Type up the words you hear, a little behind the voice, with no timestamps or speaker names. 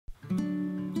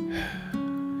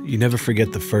You never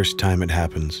forget the first time it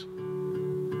happens.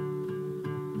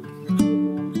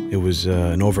 It was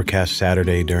an overcast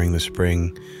Saturday during the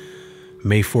spring,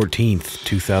 May 14th,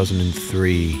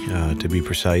 2003, to be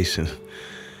precise. And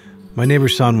my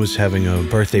neighbor's son was having a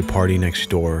birthday party next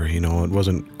door. You know, it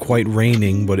wasn't quite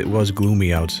raining, but it was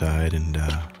gloomy outside. And,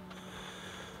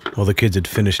 well, the kids had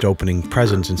finished opening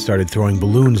presents and started throwing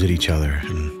balloons at each other.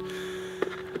 And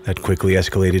that quickly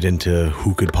escalated into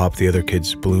who could pop the other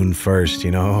kid's balloon first, you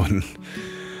know? And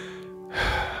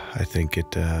I think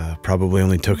it probably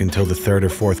only took until the third or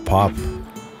fourth pop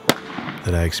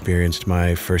that I experienced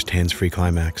my first hands-free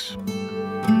climax.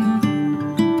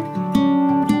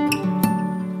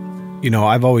 You know,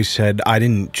 I've always said I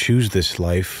didn't choose this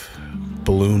life.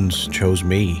 Balloons chose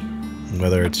me.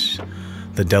 Whether it's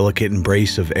the delicate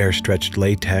embrace of air-stretched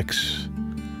latex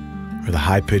or the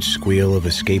high-pitched squeal of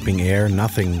escaping air,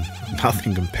 nothing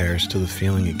compares to the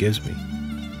feeling it gives me.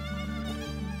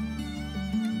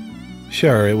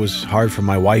 Sure, it was hard for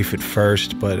my wife at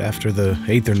first, but after the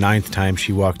 8th or 9th time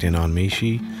she walked in on me,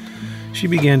 she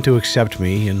began to accept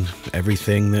me and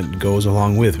everything that goes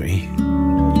along with me.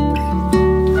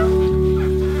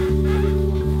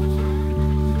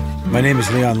 My name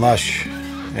is Leon Lush,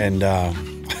 and I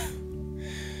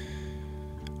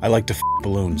like to f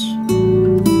balloons.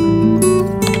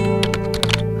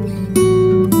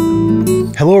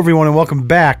 Hello everyone and welcome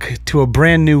back to a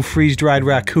brand new freeze-dried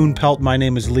raccoon pelt. My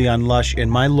name is Leon Lush and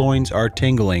my loins are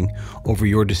tingling over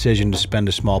your decision to spend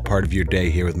a small part of your day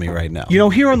here with me right now. You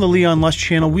know, here on the Leon Lush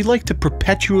channel, we like to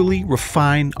perpetually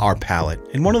refine our palate.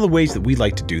 And one of the ways that we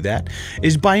like to do that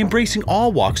is by embracing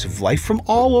all walks of life from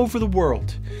all over the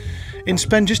world and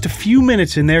spend just a few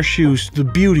minutes in their shoes, the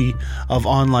beauty of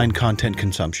online content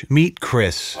consumption. Meet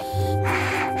Chris.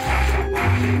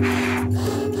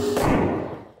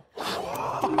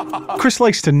 Chris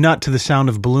likes to nut to the sound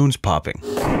of balloons popping.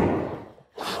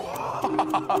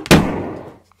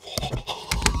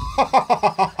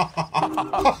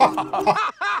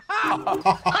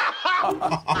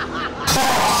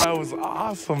 That was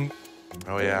awesome.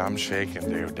 Oh yeah, I'm shaking,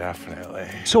 dude, definitely.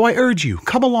 So I urge you,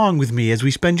 come along with me as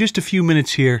we spend just a few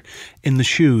minutes here in the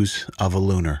shoes of a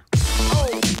looner.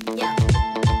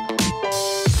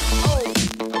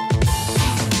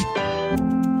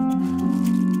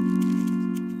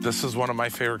 This is one of my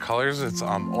favorite colors. It's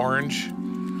orange.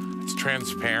 It's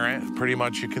transparent. Pretty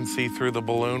much you can see through the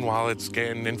balloon while it's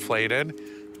getting inflated.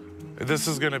 This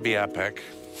is gonna be epic.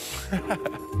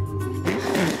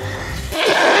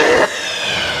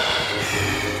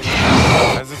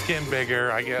 As it's getting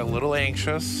bigger, I get a little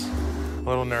anxious, a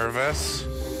little nervous.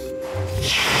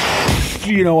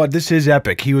 You know what? This is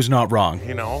epic. He was not wrong.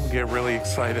 You know, get really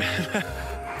excited.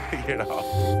 You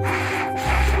know.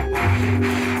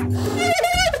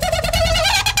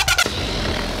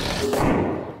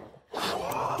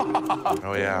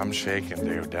 Oh yeah, I'm shaking,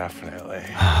 dude, definitely.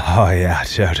 Oh yeah,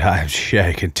 I'm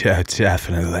shaking too,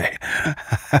 definitely.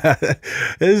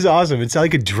 This is awesome. It's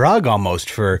like a drug almost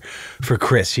for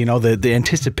Chris. You know, the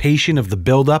anticipation of the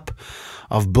buildup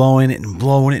of blowing it and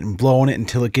blowing it and blowing it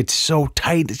until it gets so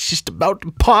tight it's just about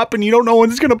to pop and you don't know when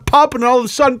it's gonna pop and all of a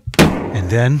sudden, and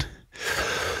then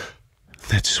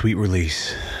that sweet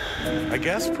release. I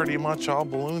guess pretty much all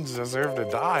balloons deserve to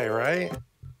die, right?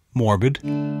 Morbid.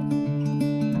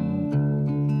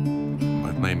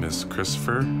 My name is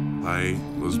Christopher. I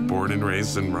was born and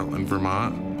raised in Rutland,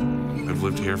 Vermont. I've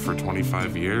lived here for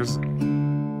 25 years.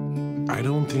 I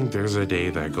don't think there's a day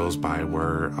that goes by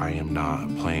where I am not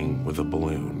playing with a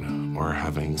balloon or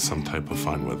having some type of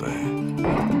fun with it.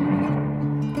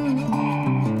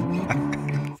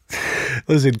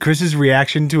 Listen, Chris's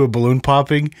reaction to a balloon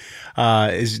popping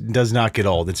does not get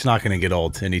old. It's not going to get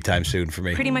old anytime soon for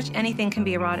me. Pretty much anything can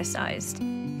be eroticized.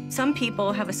 Some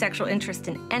people have a sexual interest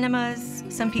in enemas.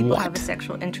 Some people have a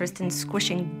sexual interest in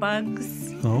squishing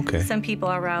bugs. Oh, okay. Some people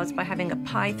are aroused by having a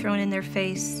pie thrown in their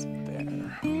face.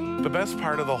 The best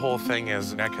part of the whole thing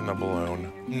is necking the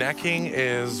balloon. Necking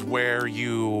is where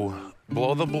you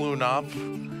blow the balloon up,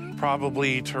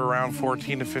 probably to around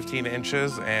 14 to 15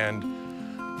 inches, and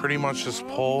pretty much just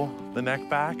pull the neck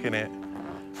back, and it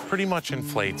pretty much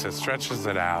inflates it, stretches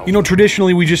it out. You know,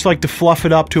 traditionally we just like to fluff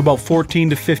it up to about 14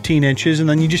 to 15 inches, and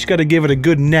then you just got to give it a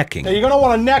good necking. Now you're going to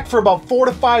want to neck for about 4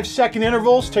 to 5 second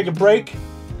intervals, take a break,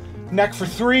 neck for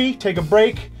 3, take a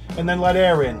break, and then let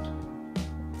air in.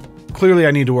 Clearly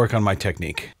I need to work on my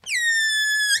technique.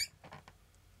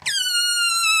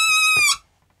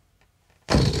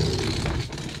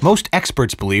 Most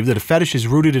experts believe that a fetish is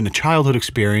rooted in a childhood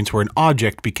experience where an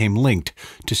object became linked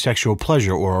to sexual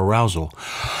pleasure or arousal.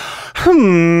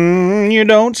 You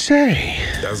don't say.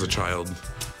 As a child,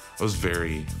 I was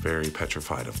very, very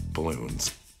petrified of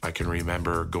balloons. I can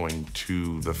remember going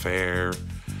to the fair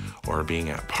or being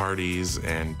at parties,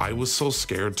 and I was so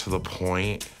scared to the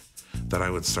point that I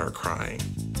would start crying.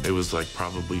 It was like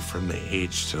probably from the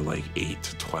age to like 8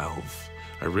 to 12.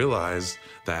 I realized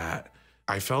that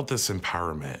I felt this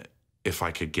empowerment if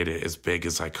I could get it as big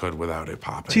as I could without it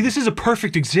popping. See, this is a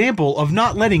perfect example of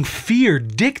not letting fear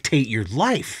dictate your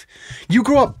life. You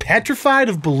grow up petrified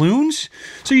of balloons,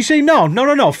 so you say,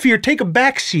 no, fear, take a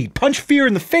back seat. Punch fear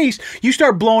in the face. You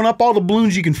start blowing up all the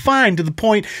balloons you can find to the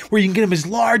point where you can get them as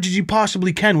large as you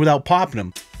possibly can without popping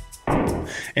them.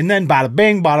 And then bada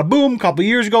bing, bada boom, a couple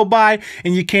years go by,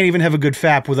 and you can't even have a good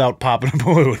fap without popping a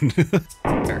balloon.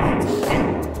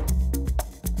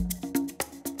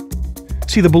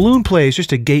 See, the balloon play is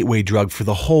just a gateway drug for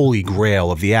the holy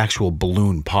grail of the actual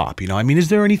balloon pop, you know? I mean, is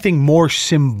there anything more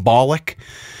symbolic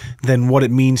than what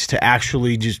it means to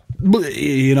actually just,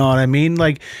 you know what I mean?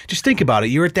 Like, just think about it.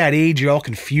 You're at that age, you're all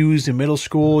confused in middle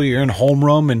school, you're in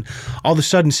homeroom, and all of a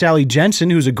sudden Sally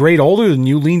Jensen, who's a grade older than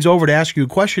you, leans over to ask you a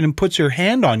question and puts her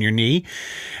hand on your knee,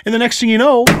 and the next thing you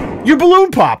know, your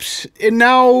balloon pops, and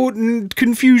now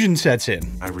confusion sets in.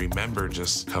 I remember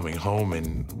just coming home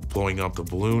and blowing up the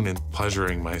balloon and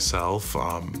pleasuring myself.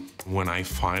 When I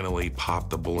finally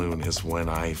popped the balloon is when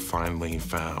I finally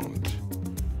found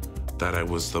that I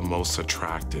was the most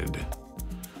attracted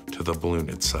to the balloon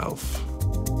itself.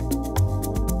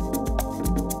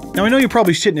 Now, I know you're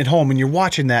probably sitting at home and you're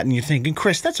watching that and you're thinking,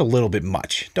 Chris, that's a little bit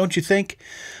much, don't you think?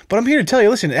 But I'm here to tell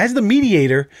you, listen, as the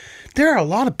mediator, there are a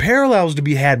lot of parallels to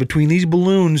be had between these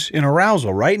balloons and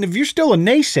arousal, right? And if you're still a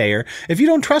naysayer, if you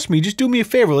don't trust me, just do me a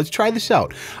favor. Let's try this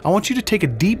out. I want you to take a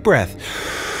deep breath.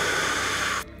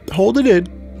 Hold it in.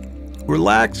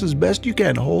 Relax as best you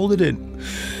can. Hold it in.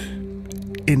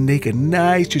 And make a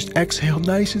nice, just exhale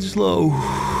nice and slow.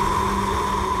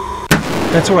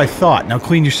 That's what I thought. Now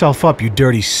clean yourself up, you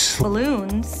dirty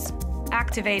Balloons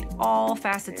activate all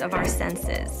facets of our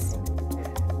senses.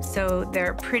 So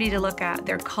they're pretty to look at,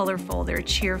 they're colorful, they're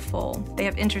cheerful, they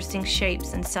have interesting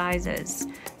shapes and sizes.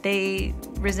 They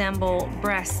resemble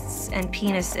breasts and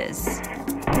penises.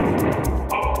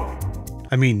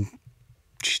 I mean,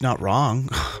 she's not wrong.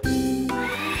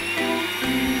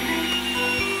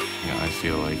 I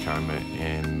feel like I'm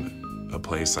in a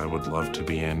place I would love to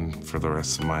be in for the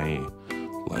rest of my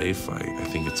life. I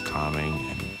think it's calming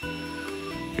and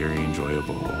very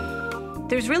enjoyable.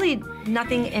 There's really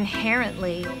nothing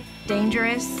inherently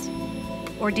dangerous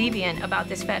or deviant about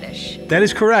this fetish. That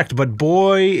is correct, but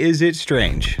boy, is it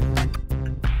strange.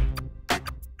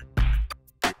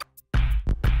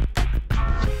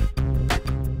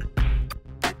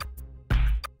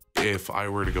 If I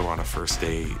were to go on a first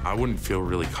date, I wouldn't feel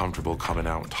really comfortable coming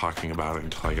out and talking about it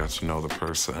until I got to know the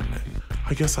person. And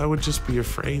I guess I would just be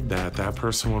afraid that that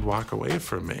person would walk away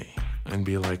from me and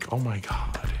be like, oh my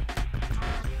God.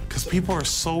 Because people are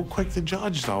so quick to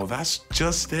judge, though. That's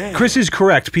just it. Chris is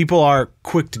correct. People are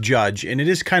quick to judge, and it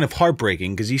is kind of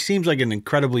heartbreaking because he seems like an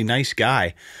incredibly nice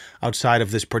guy outside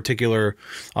of this particular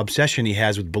obsession he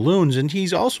has with balloons. And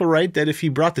he's also right that if he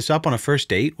brought this up on a first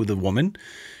date with a woman,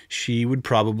 she would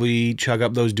probably chug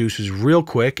up those deuces real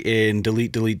quick and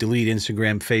delete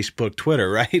Instagram, Facebook,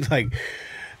 Twitter, right? Like,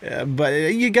 but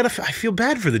you gotta. I feel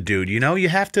bad for the dude. You know, you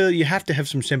have to have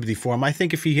some sympathy for him. I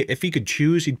think if he could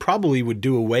choose, he probably would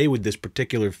do away with this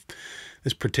particular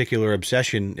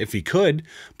obsession if he could.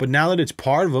 But now that it's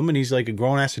part of him and he's like a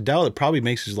grown ass adult, it probably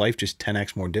makes his life just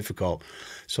 10x more difficult.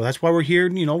 So that's why we're here.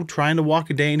 You know, trying to walk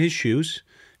a day in his shoes,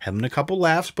 having a couple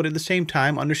laughs, but at the same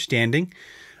time understanding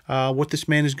what this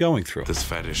man is going through. This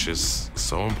fetish is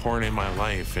so important in my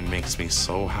life and makes me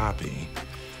so happy.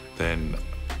 Then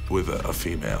with a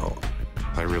female,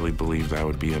 I really believe that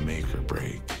would be a make or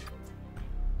break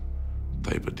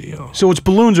type of deal. So it's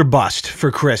balloons or bust for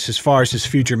Chris as far as his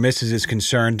future missus is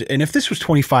concerned. And if this was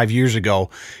 25 years ago,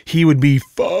 he would be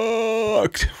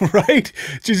fucked, right?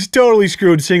 Just totally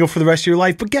screwed, single for the rest of your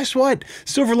life. But guess what?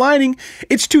 Silver lining,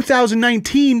 it's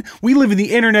 2019. We live in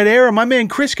the internet era. My man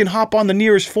Chris can hop on the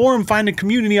nearest forum, find a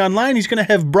community online. He's going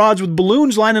to have broads with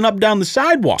balloons lining up down the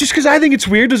sidewalk. Just because I think it's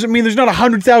weird doesn't mean there's not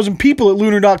 100,000 people at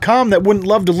lunar.com that wouldn't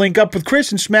love to link up with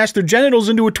Chris and smash their genitals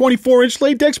into a 24-inch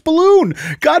latex balloon.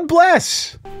 God bless.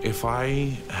 If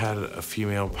I had a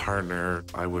female partner,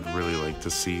 I would really like to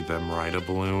see them ride a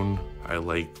balloon. I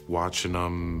like watching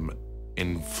them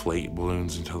inflate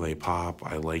balloons until they pop.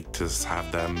 I like to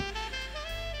have them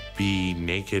be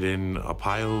naked in a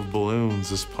pile of balloons,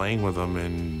 just playing with them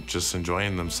and just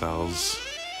enjoying themselves.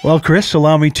 Well, Chris,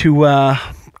 allow me to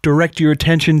direct your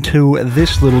attention to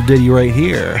this little ditty right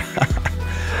here.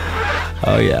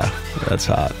 Oh yeah, that's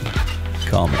hot.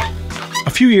 Call me. A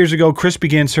A few years ago, Chris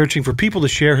began searching for people to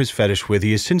share his fetish with.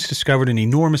 He has since discovered an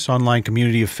enormous online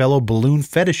community of fellow balloon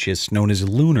fetishists known as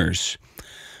Looners.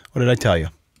 What did I tell you?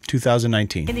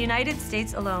 2019. In the United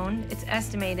States alone, it's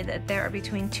estimated that there are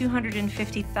between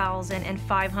 250,000 and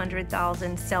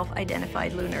 500,000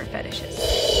 self-identified lunar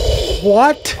fetishists.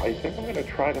 What? I think I'm gonna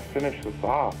try to finish this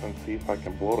off and see if I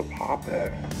can blow the pop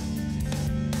it.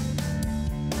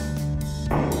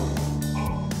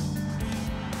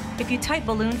 If you type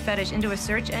balloon fetish into a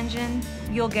search engine,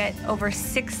 you'll get over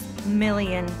 6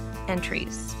 million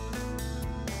entries.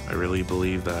 I really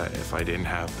believe that if I didn't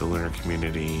have the lunar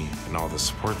community and all the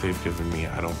support they've given me,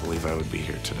 I don't believe I would be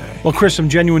here today. Well, Chris, I'm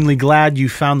genuinely glad you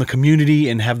found the community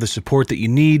and have the support that you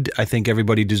need. I think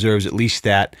everybody deserves at least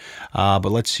that.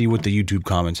 But let's see what the YouTube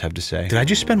comments have to say. Did I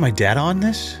just spend my data on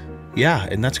this? Yeah,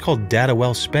 and that's called data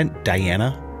well spent,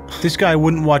 Diana. This guy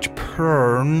wouldn't watch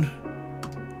porn.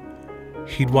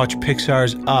 He'd watch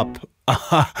Pixar's Up.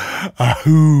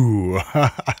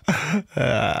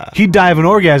 He'd die of an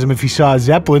orgasm if he saw a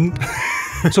Zeppelin.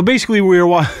 So basically we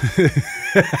were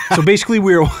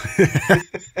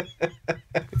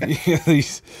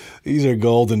these are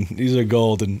golden. These are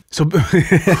golden. So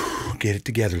get it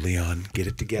together, Leon. Get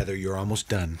it together. You're almost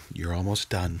done. You're almost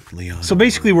done, Leon. So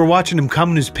basically we're watching him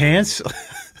cum in his pants.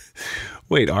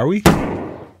 Wait, are we?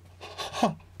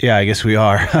 Yeah, I guess we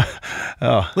are.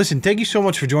 Oh. Listen, thank you so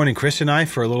much for joining Chris and I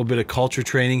for a little bit of culture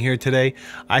training here today.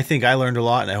 I think I learned a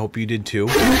lot, and I hope you did too.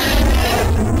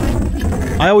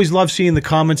 I always love seeing the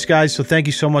comments, guys, so thank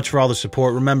you so much for all the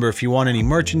support. Remember, if you want any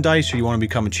merchandise or you want to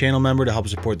become a channel member to help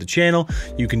support the channel,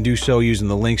 you can do so using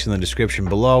the links in the description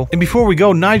below. And before we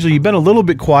go, Nigel, you've been a little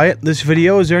bit quiet this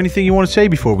video. Is there anything you want to say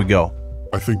before we go?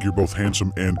 I think you're both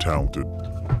handsome and talented.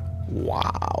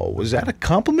 Wow, was that a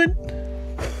compliment?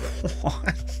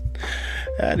 What?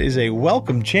 That is a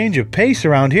welcome change of pace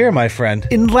around here, my friend.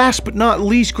 And last but not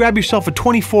least, grab yourself a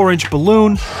 24-inch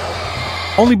balloon.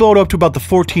 Only blow it up to about the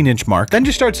 14-inch mark. Then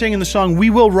just start singing the song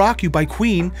We Will Rock You by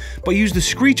Queen, but use the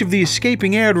screech of the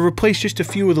escaping air to replace just a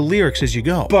few of the lyrics as you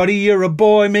go. Buddy, you're a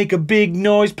boy, make a big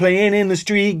noise, playing in the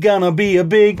street, gonna be a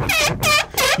big...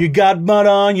 You got mud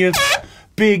on your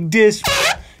big disc,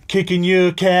 kicking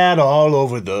your cat all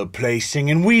over the place,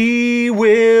 singing we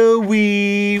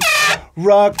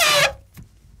rock...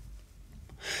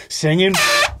 Singing,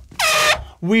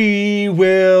 we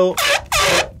will.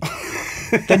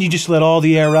 Then you just let all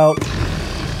the air out.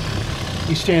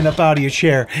 You stand up out of your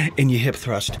chair and you hip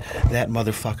thrust that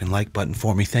motherfucking like button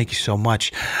for me. Thank you so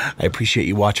much. I appreciate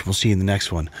you watching. We'll see you in the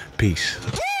next one. Peace.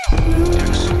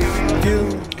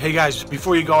 Hey guys,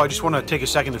 before you go, I just want to take a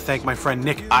second to thank my friend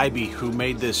Nick Ivey, who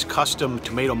made this custom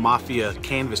Tomato Mafia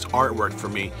canvas artwork for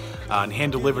me and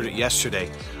hand-delivered it yesterday.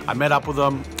 I met up with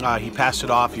him, he passed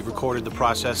it off, he recorded the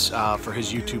process for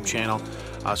his YouTube channel.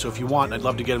 So if you want, I'd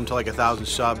love to get him to like 1,000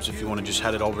 subs. If you want to just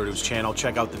head it over to his channel,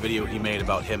 check out the video he made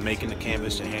about him making the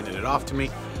canvas and handing it off to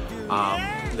me.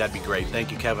 That'd be great.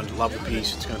 Thank you, Kevin. Love the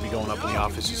piece. It's going to be going up in the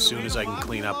office as soon as I can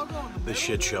clean up this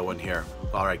shit show in here.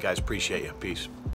 All right, guys. Appreciate you. Peace.